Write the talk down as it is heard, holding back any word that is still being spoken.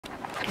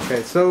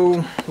Okay,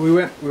 so we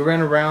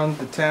ran around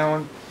the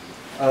town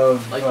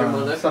of like your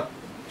mother.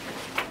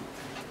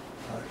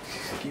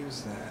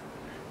 Excuse that.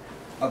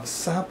 Of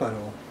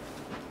Sapporo,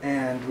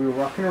 and we were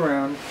walking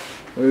around.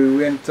 We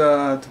went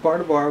to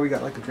bar. We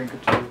got like a drink or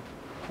two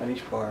at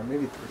each bar,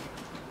 maybe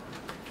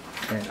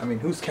 3. And I mean,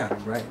 who's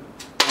counting, right?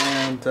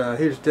 And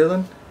here's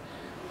Dylan.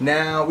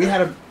 Now we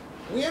had a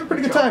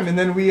pretty good time, and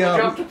then we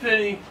dropped a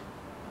penny.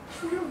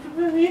 Dropped a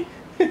penny.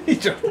 he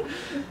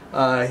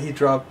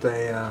dropped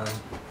a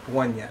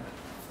 1 yen.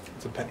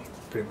 It's a penny,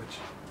 pretty much,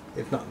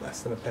 if not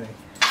less than a penny,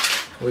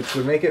 which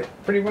would make it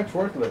pretty much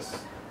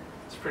worthless.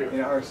 It's pretty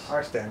in our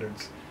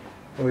standards.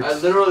 Which, I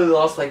literally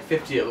lost like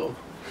 50 of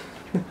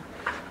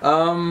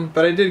them.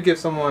 But I did give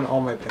someone all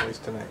my pennies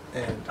tonight,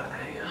 and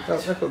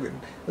that felt good.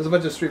 There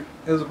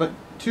was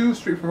two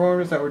street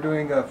performers that were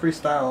doing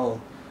freestyle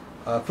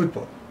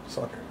football,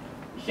 soccer.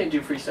 You can't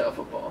do freestyle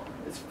football.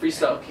 It's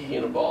freestyle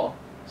kicking a ball.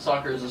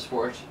 Soccer is a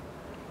sport.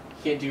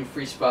 You can't do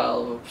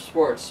freestyle of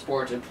sports.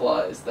 Sport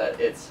implies that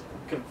it's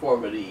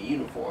conformity,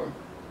 uniform,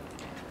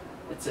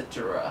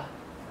 etc.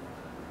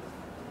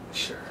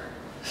 Sure.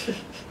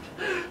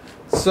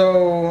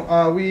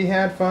 So we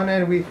had fun,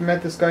 and we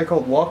met this guy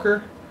called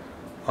Walker.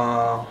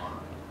 Well,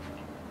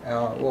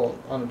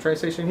 on the train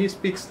station, he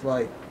speaks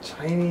like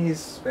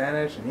Chinese,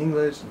 Spanish, and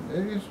English,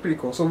 and it was pretty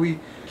cool. So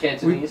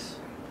Cantonese?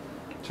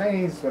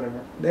 Chinese, whatever.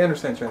 They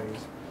understand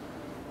Chinese.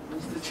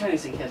 The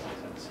Chinese and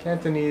Cantonese.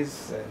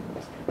 Cantonese,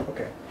 and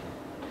okay.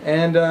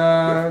 And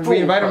we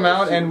invited him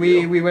out, and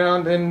we went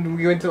out, and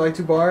we went to like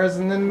 2 bars,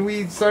 and then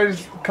we started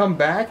to come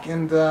back,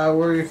 and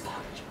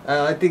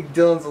I think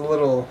Dylan's a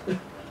little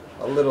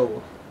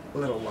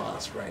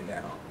lost right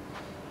now.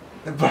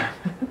 But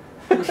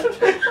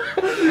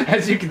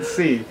as you can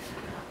see.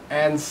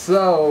 And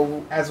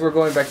so, as we're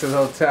going back to the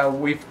hotel,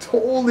 we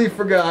totally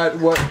forgot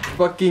what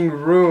fucking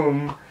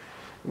room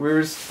we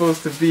were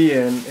supposed to be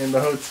in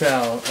the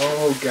hotel.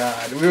 Oh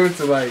god. We went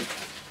to like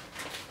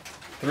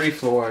 3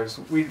 floors.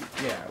 We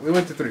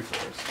went to 3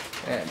 floors.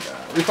 And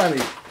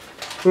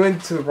we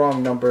went to the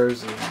wrong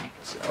numbers. And,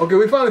 okay,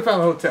 we finally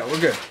found the hotel. We're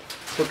good.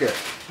 We're good.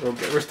 We're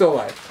good. We're still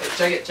alive.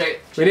 Hey, check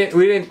it. We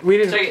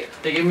didn't check it.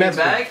 They gave me a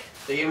bag.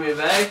 They gave me a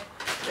bag.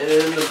 And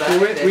in the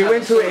bag, we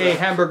went to a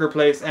hamburger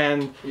place,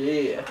 and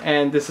yeah.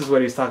 And this is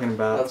what he's talking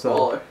about. That's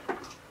baller.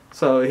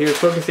 So he was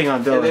focusing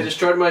on Dylan. And they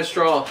destroyed my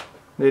straw.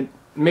 Maybe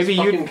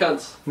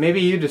cunts.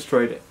 Maybe you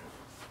destroyed it.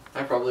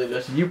 I probably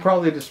did. You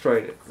probably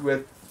destroyed it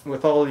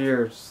with all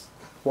your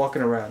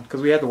walking around,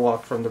 because we had to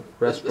walk from the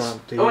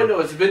restaurant to here. Oh, I know,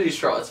 it's a bendy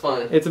straw. It's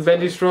fine. It's a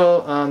bendy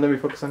straw. Let me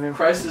focus on him.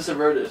 Crisis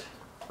averted.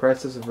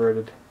 Crisis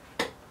averted.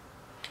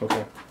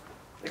 Okay.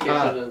 I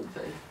can't put it in the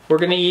thing. We're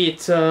gonna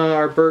eat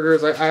our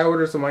burgers. I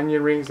ordered some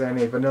onion rings and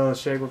a vanilla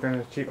shake. We're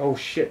gonna cheat. Oh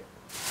shit!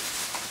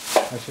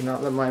 I should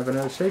not let my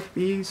vanilla shake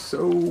be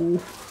so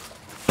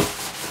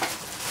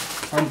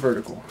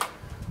unvertical.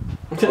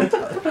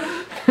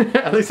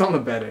 At least on the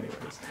bed,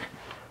 anyways.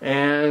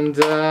 And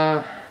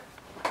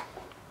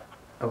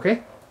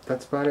okay,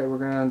 that's about it. We're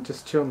gonna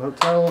just chill in the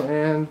hotel,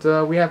 and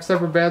we have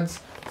separate beds,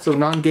 so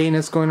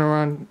non-gayness going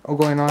on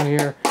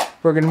here.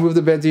 We're gonna move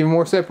the beds even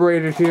more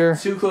separated here.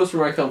 Too close for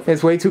my comfort.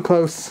 It's way too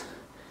close.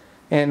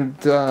 And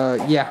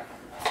yeah.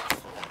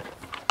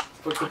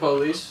 Fuck the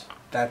police.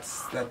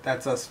 That's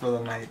us for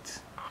the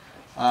night.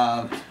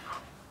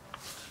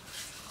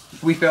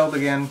 We failed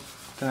again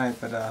tonight,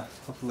 but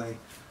hopefully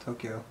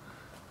Tokyo.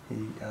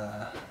 We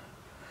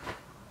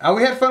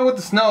had fun with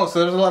the snow, so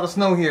there's a lot of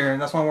snow here,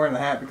 and that's why I'm wearing the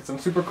hat, because I'm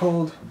super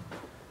cold.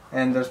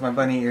 And there's my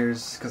bunny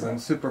ears, because I'm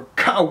super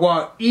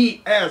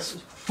kawaii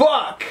as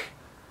fuck.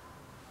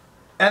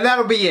 And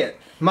that'll be it.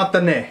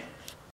 Matane.